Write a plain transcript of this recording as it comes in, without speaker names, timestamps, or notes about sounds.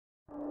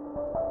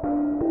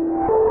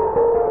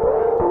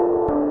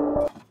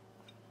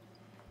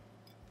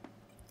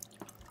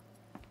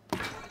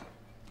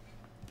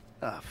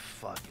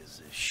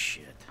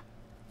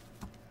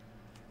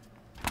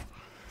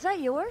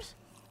that yours?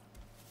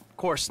 Of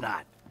course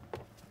not.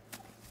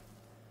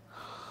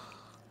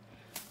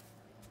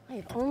 I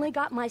have only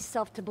got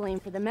myself to blame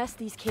for the mess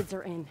these kids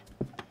are in.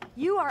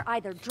 You are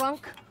either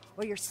drunk,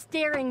 or you're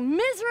staring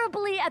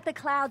miserably at the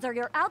clouds, or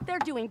you're out there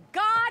doing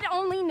God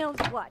only knows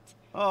what.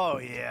 Oh,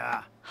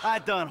 yeah. I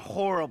done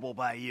horrible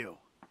by you.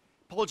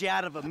 Pulled you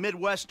out of a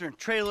Midwestern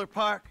trailer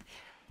park.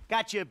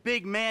 Got you a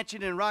big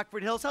mansion in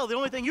Rockford Hills. Hell, the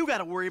only thing you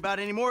gotta worry about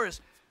anymore is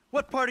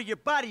what part of your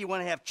body you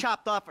want to have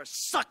chopped off or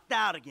sucked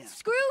out again.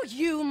 Screw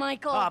you,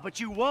 Michael. Ah, but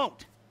you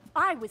won't.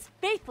 I was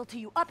faithful to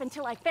you up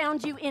until I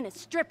found you in a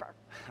stripper.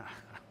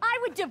 I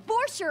would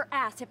divorce your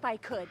ass if I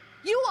could.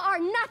 You are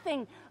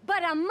nothing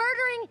but a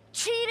murdering,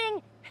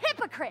 cheating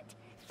hypocrite.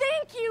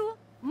 Thank you,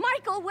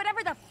 Michael,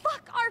 whatever the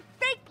fuck our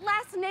fake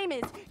last name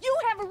is. You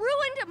have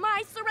ruined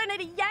my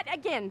serenity yet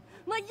again.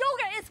 My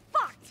yoga is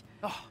fucked.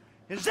 Oh,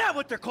 is that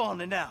what they're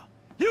calling it now?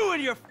 You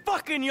and your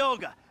fucking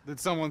yoga. Did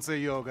someone say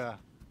yoga?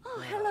 Oh,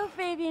 hello,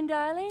 Fabian,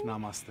 darling.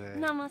 Namaste.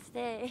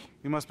 Namaste.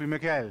 You must be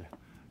Miguel.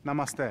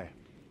 Namaste.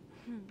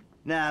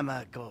 Nah,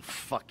 ma, go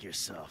fuck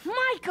yourself.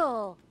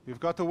 Michael! You've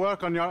got to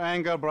work on your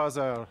anger,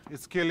 brother.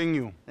 It's killing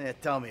you. Yeah,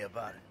 tell me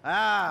about it.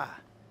 Ah,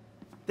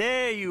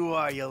 there you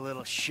are, you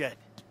little shit.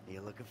 Are you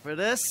looking for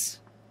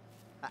this?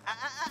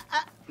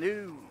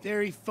 No.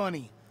 Very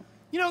funny.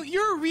 You know,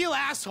 you're a real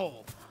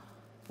asshole.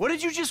 What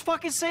did you just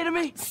fucking say to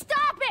me?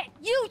 Stop it!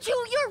 You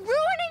two, you're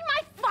ruining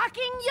my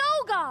fucking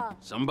yoga!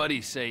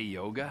 Somebody say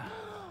yoga?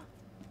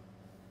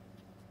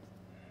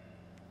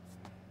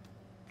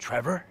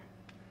 Trevor?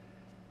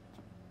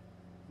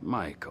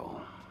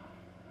 Michael.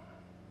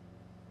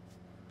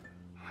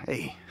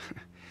 Hey.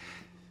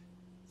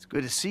 It's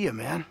good to see you,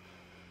 man.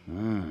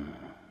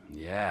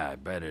 Yeah, I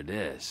bet it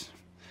is.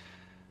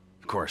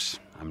 Of course,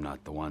 I'm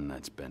not the one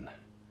that's been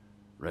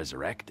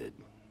resurrected.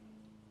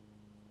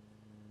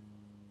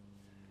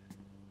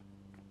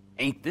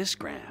 Ain't this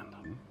grand,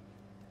 huh?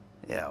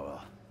 Yeah,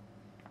 well,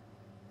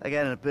 I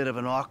got in a bit of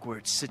an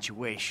awkward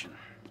situation.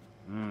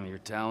 You're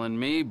telling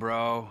me,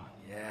 bro.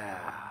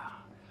 Yeah.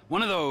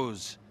 One of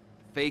those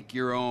fake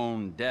your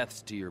own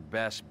deaths to your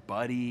best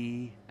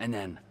buddy, and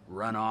then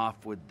run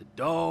off with the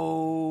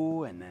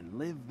dough, and then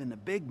live in a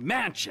big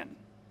mansion.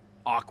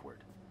 Awkward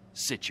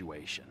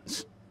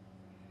situations.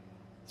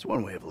 It's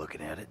one way of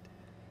looking at it.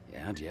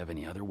 Yeah, do you have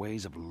any other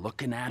ways of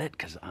looking at it?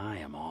 'Cause I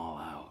am all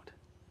out.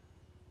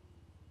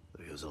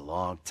 Look, it was a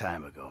long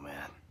time ago,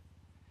 man.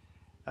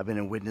 I've been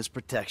in witness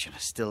protection. I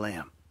still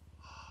am.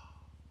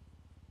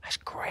 That's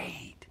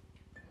great.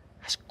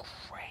 That's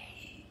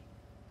great.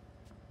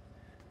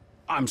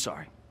 I'm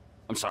sorry.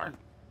 I'm sorry.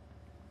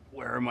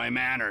 Where are my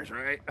manners,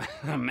 right?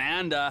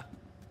 Amanda,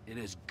 it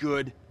is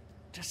good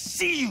to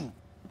see you.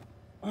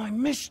 Oh, I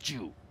missed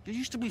you. You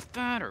used to be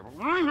fatter.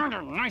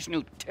 Nice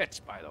new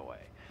tits, by the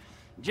way.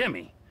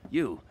 Jimmy,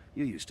 you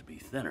used to be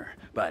thinner,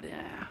 but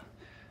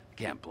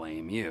can't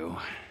blame you.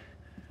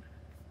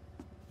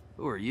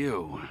 Who are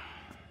you?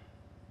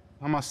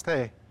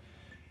 Namaste.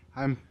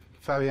 I'm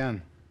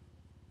Fabian.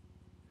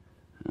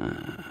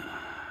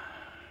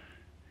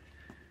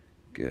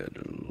 Good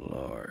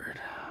Lord.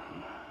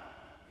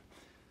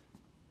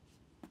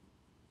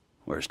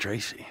 Where's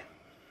Tracy?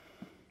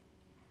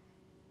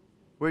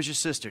 Where's your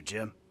sister,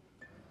 Jim?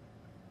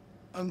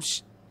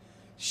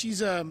 She's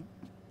trying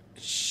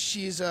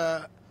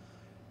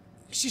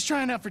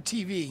out for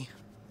TV.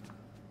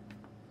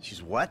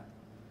 She's what?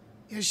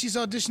 Yeah, she's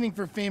auditioning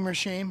for Fame or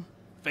Shame.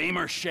 Fame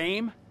or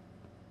shame?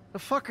 The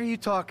fuck are you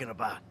talking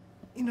about?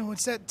 You know,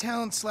 it's that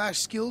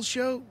talent/skills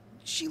show.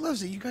 She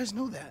loves it, you guys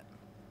know that.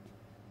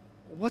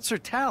 What's her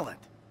talent?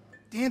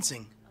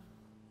 Dancing.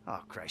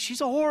 Oh, Christ,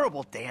 she's a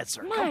horrible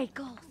dancer.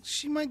 Michael!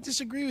 She might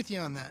disagree with you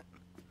on that.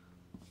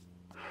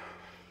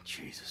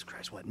 Jesus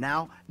Christ, what,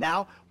 now?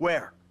 Now?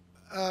 Where?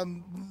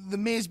 The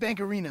Maze Bank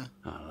Arena.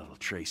 Oh, little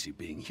Tracy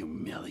being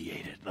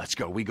humiliated. Let's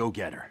go, we go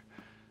get her.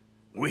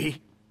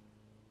 We?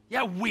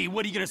 Yeah, we.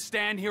 What, are you gonna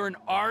stand here and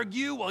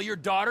argue while your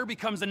daughter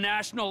becomes a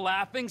national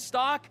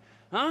laughingstock?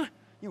 Huh?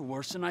 You're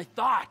worse than I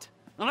thought.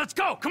 Now let's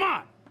go, come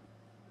on!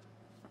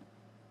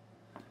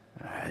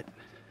 All right.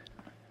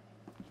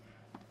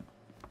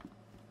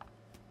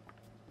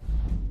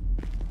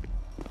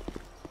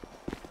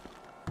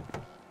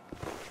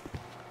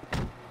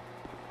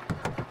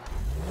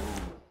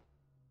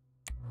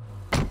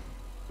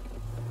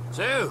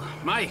 So,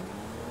 Mike,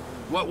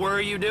 what were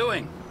you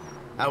doing?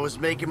 I was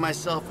making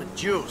myself a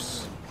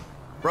juice.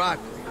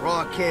 Broccoli,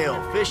 raw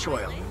kale, fish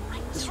oil.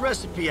 This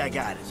recipe I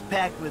got is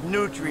packed with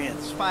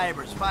nutrients,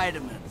 fibers,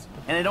 vitamins,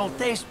 and it don't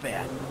taste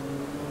bad.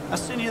 I'll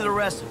send you the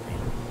recipe.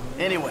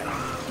 Anyway,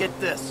 get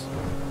this.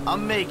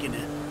 I'm making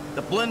it.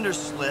 The blender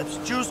slips,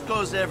 juice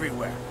goes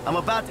everywhere. I'm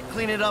about to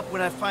clean it up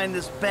when I find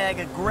this bag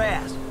of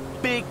grass.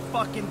 Big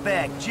fucking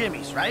bag,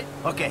 Jimmy's, right?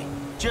 Okay,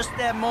 just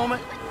that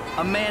moment,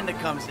 Amanda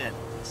comes in.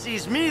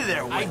 Sees me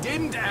there with... I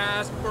didn't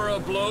ask for a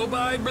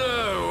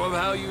blow-by-blow of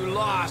how you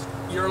lost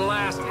your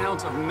last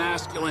ounce of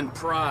masculine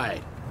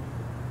pride.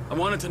 I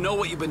wanted to know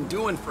what you've been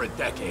doing for a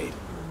decade.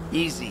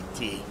 Easy,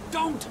 T.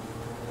 Don't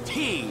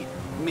tease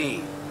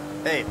me.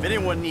 Hey, if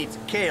anyone needs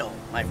kale,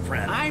 my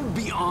friend... I'm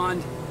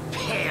beyond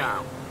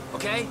pale,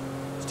 okay?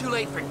 It's too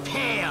late for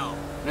pale.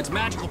 And its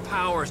magical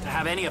powers to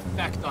have any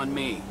effect on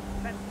me.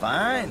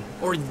 Fine.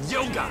 Or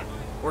yoga,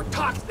 or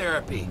talk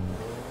therapy.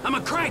 I'm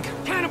a crank,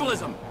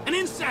 cannibalism, an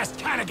incest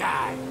kind of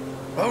guy.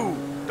 Oh,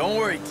 don't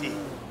worry, T.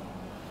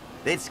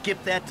 They'd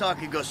skip that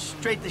talk and go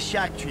straight to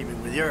shock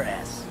treatment with your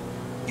ass.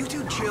 You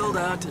too chilled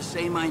out to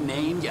say my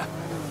name, you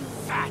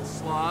fat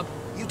slob?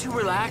 You too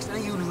relaxed,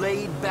 and you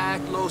laid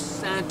back Los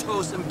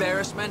Santos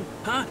embarrassment?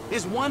 Huh?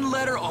 Is one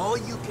letter all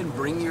you can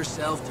bring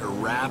yourself to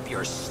wrap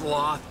your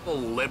slothful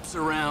lips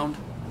around?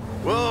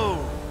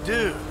 Whoa,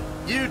 dude,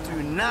 you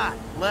do not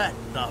let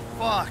the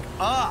fuck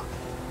up.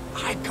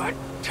 I got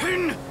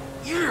 10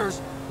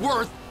 years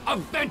worth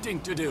of venting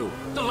to do.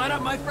 To let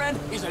up, my friend,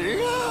 is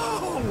a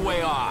long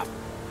way off.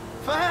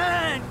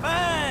 Fine,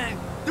 fine.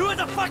 Do what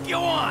the fuck you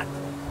want.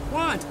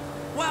 Want?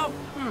 Well,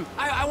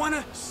 I want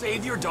to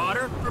save your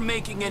daughter from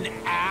making an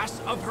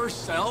ass of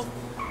herself.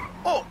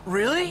 Oh,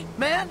 really,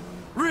 man?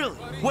 Really?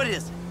 What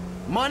is it?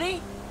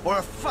 Money or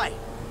a fight?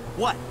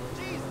 What?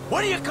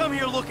 What do you come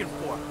here looking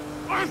for?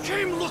 I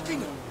came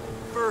looking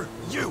for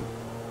you.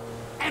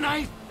 And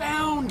I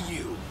found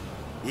you.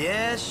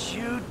 Yes,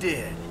 you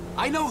did.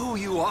 I know who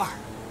you are,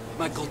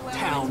 Michael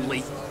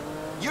Townley.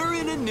 You're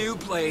in a new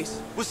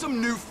place, with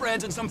some new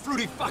friends and some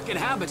fruity fucking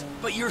habits,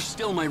 but you're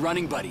still my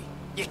running buddy.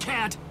 You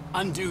can't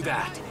undo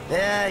that.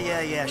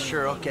 Yeah,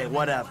 sure, okay,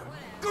 whatever.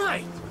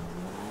 Great!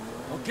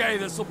 Okay,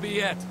 this'll be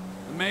it.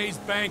 The Maze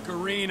Bank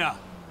Arena.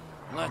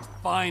 Let's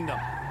find them.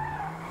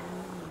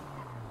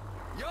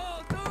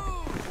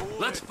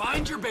 Let's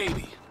find your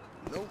baby.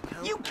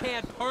 You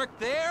can't park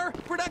there!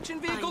 Production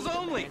vehicles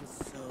only!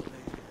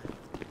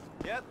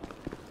 Yep.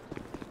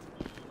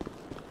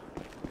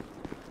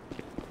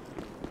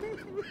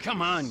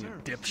 Come on, you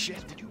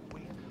dipshit.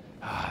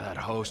 Ah, that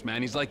host,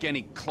 man, he's like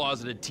any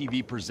closeted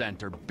TV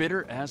presenter,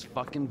 bitter as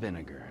fucking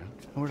vinegar.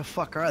 Where the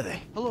fuck are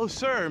they? Hello,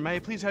 sir. May I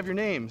please have your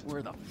names?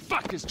 Where the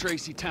fuck is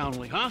Tracy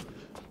Townley, huh?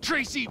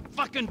 Tracy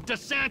fucking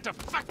DeSanta,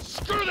 fuck,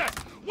 screw that!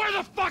 Where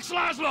the fuck's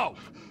Laszlo?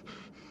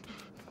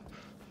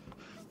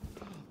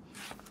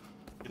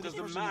 It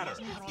doesn't matter.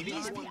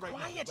 Please be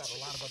quiet.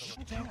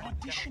 They're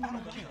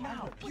auditioning right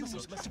now. Please,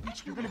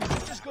 you're gonna be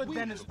just as good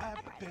then as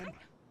Ben.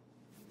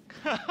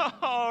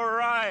 All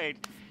right.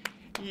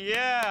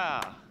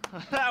 Yeah.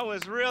 That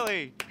was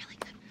really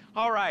good.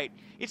 All right.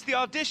 It's the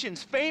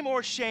auditions, Fame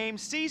or Shame,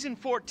 Season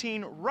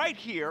 14, right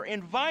here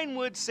in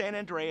Vinewood, San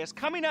Andreas.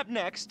 Coming up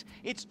next,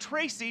 it's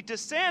Tracy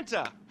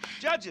DeSanta.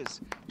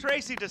 Judges,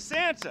 Tracy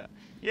DeSanta.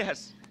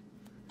 Yes.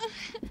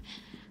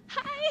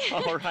 Hi.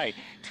 All right.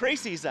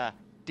 Tracy's a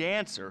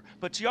dancer,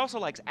 but she also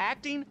likes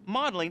acting,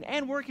 modeling,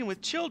 and working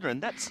with children.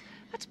 That's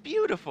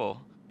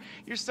beautiful.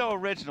 You're so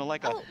original,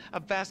 like a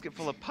basket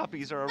full of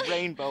puppies or a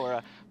rainbow or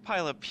a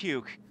pile of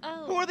puke.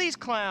 Oh. Who are these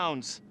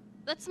clowns?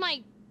 That's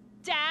my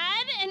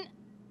dad and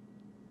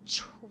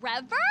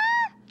Trevor?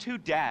 Two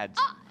dads.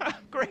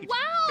 Great. Wow.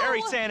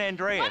 Very San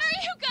Andreas. What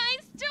are you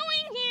guys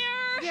doing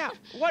here?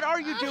 Yeah, what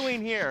are you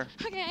doing here?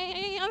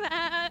 Okay, I'm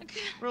back.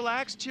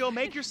 Relax, chill,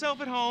 make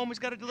yourself at home. We've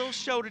got a little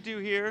show to do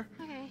here.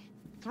 Okay.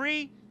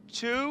 3,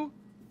 2,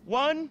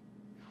 1.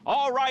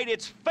 All right,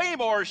 it's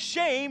Fame or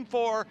Shame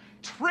for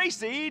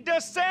Tracy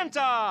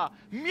DeSanta.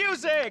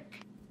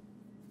 Music!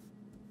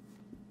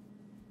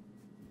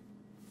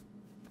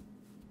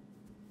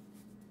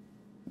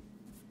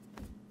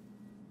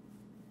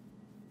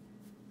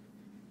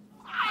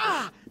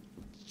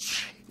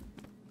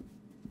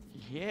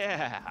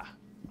 Yeah.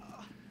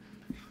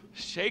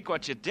 Shake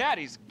what your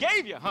daddies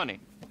gave you, honey.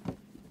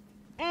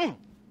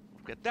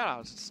 Get that,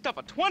 I'll stuff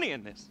a 20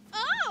 in this.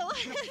 Oh!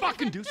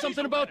 Fucking do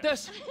something about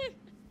this.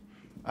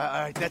 All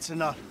right, that's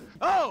enough.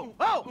 Oh!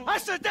 I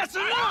said that's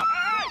enough!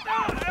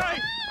 Hey,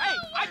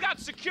 I got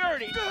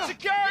security!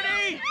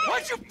 Security!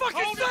 What'd you fucking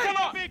Hold say? it, come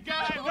on, big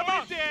guy! Come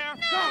on there!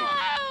 No!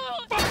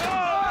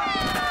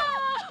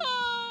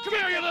 Come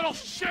here, you little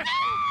shit!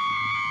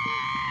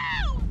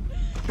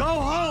 Go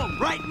home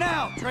right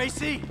now,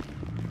 Tracy!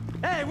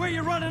 Hey, where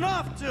you running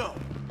off to?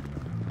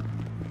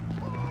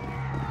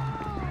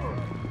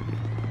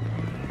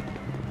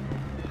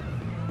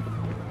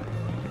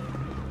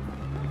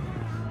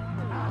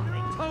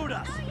 They towed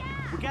us.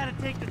 We gotta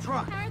take the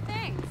truck. How are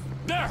things?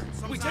 There!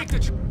 We take the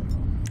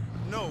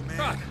No, man.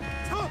 truck.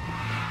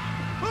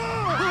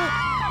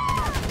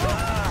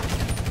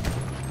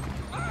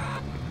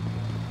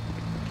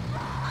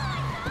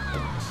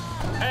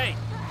 Hey!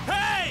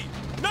 Hey!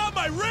 Not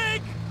my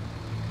rig!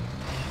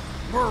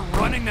 We're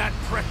running that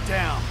prick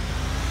down.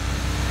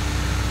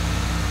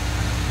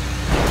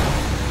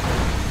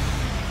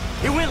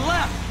 He went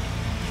left.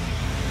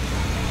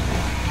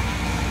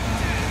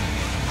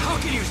 How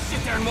can you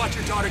sit there and watch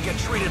your daughter get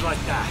treated like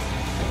that?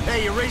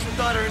 Hey, you raise a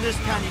daughter in this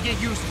town, you get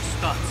used to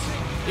stunts.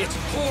 It's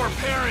poor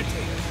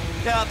parenting.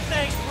 Yeah,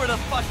 thanks for the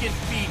fucking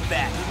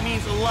feedback. It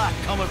means a lot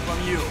coming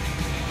from you.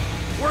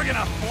 We're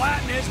gonna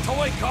flatten his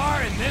toy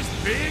car in this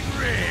big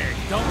rig.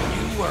 Don't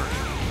you worry.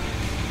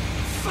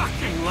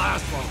 Fucking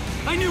Laszlo.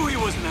 I knew he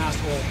was an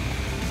asshole.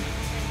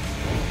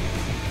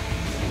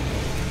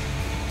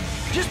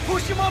 Just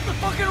push him off the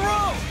fucking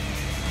road.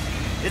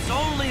 It's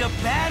only a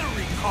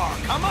battery car,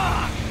 come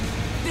on!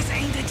 This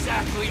ain't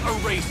exactly a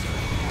racer.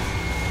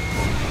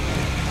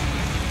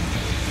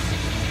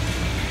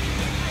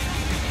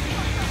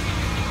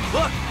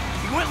 Look,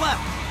 he went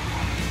left.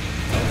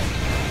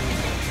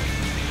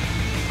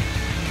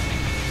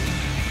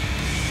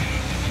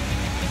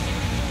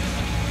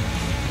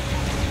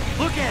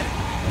 Look at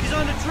him, he's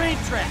on the train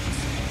tracks.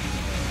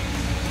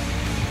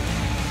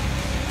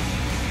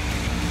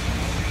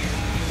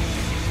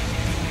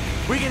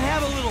 We can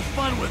have a little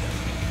fun with him,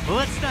 but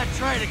let's not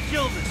try to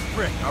kill this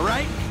prick, all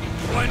right?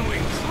 When we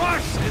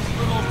crush his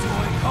little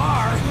toy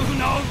car, who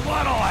knows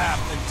what'll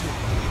happen to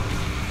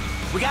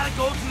him? We gotta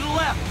go to the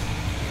left.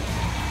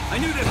 I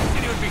knew this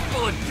city would be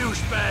full of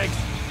douchebags.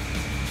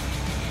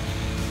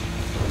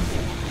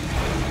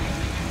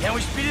 Can we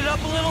speed it up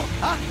a little,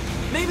 huh?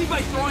 Maybe by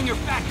throwing your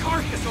fat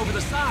carcass over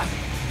the side.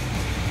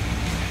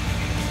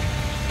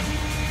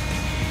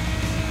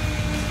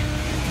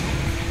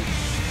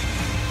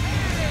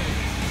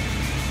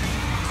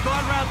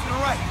 Squad route to the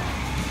right.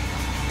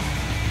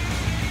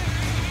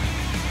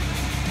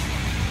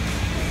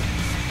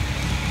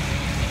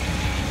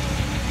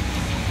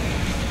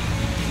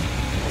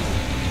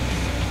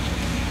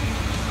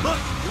 Look,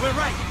 you went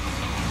right.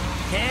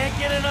 Can't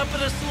get enough of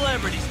the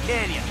celebrities,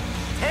 can you?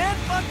 10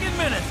 fucking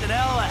minutes at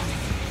LS.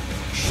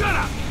 Shut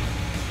up!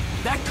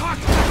 That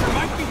cocksucker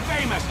might be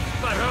famous,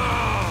 but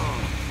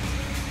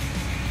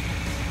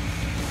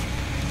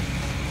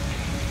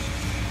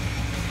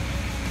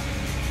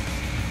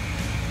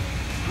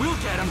we'll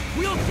get him!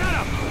 We'll get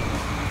him!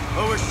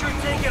 Well, we're sure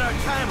taking our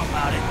time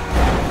about it.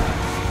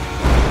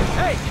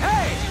 Hey,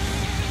 hey!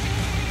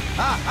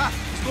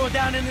 He's going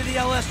down into the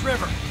LS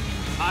River.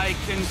 I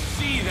can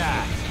see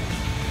that.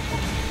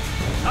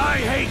 I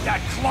hate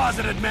that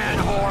closeted man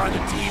whore on the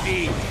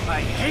TV. I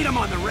hate him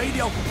on the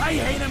radio. I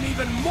hate him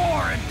even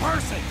more in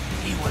person.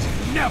 He was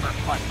never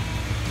funny.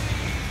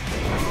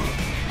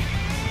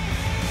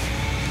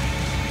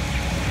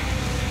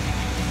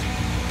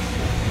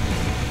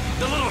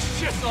 The little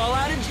shit's all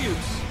out of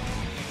juice.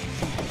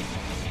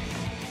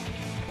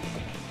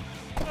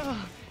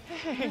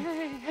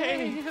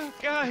 Hey,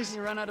 guys.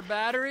 You run out of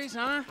batteries,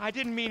 huh? I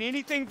didn't mean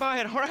anything by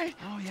it, all right?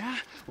 Oh, yeah?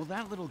 Well,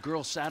 that little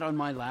girl sat on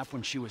my lap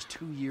when she was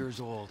 2 years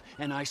old,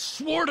 and I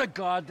swore to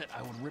God that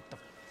I would rip the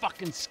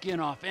fucking skin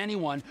off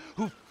anyone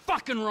who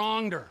fucking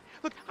wronged her.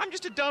 Look, I'm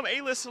just a dumb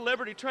A-list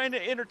celebrity trying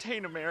to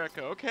entertain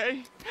America,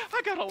 okay?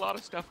 I got a lot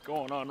of stuff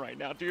going on right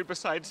now, dude,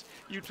 besides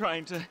you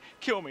trying to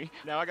kill me.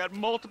 Now, I got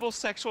multiple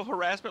sexual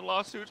harassment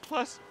lawsuits,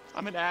 plus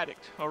I'm an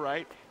addict, all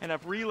right? And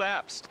I've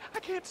relapsed.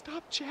 I can't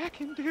stop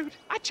jacking, dude.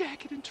 I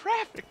jack it in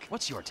traffic.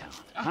 What's your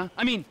talent, huh?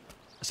 I mean,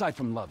 aside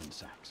from love and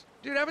sex.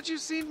 Dude, haven't you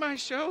seen my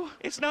show?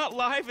 It's not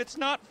live, it's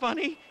not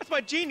funny. That's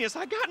my genius.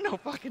 I got no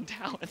fucking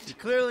talent. You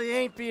clearly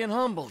ain't being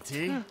humble,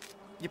 T.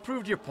 You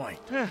proved your point.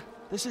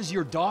 This is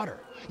your daughter.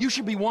 You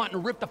should be wanting to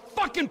rip the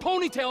fucking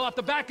ponytail off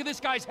the back of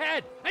this guy's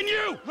head. And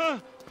you!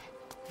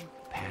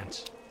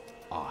 Pants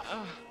off.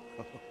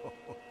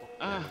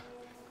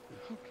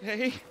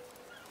 Okay.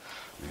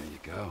 There you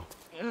go.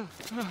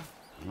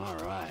 All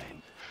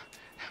right.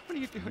 What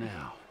are you doing?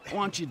 Now, I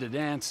want you to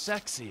dance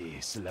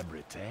sexy,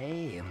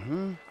 celebrity. I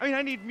mean,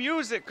 I need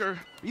music or... Are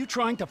you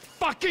trying to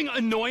fucking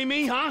annoy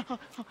me, huh?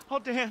 I'll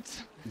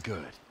dance.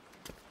 Good.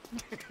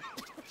 The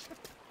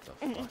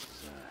fuck is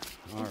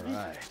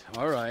that?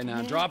 All right,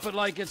 now drop it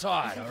like it's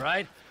hot, all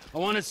right? I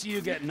want to see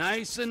you get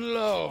nice and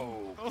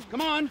low.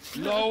 Come on,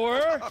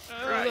 lower,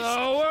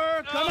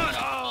 lower, come on.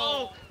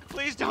 Oh,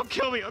 please don't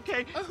kill me,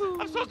 okay?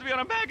 I'm supposed to be on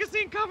a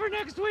magazine cover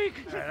next week.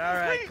 All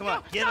right, Please, come on,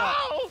 no, get no!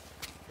 up.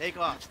 Take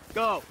off.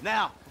 Go,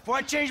 now, before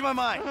I change my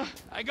mind.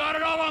 I got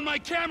it all on my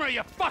camera,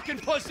 you fucking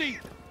pussy.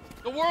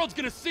 The world's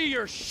gonna see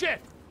your shit.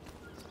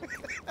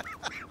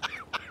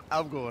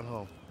 I'm going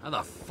home. How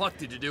the fuck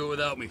did you do it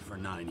without me for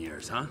 9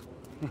 years, huh?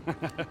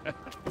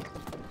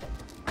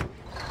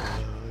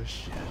 Oh,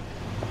 shit.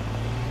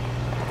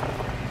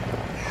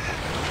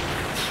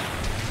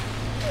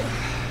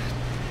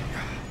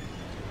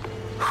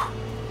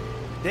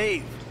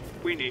 Dave.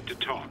 We need to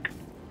talk.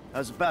 I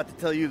was about to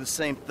tell you the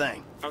same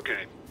thing.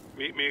 Okay.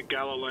 Meet me at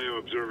Galileo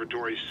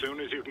Observatory as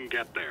soon as you can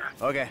get there.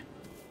 Okay.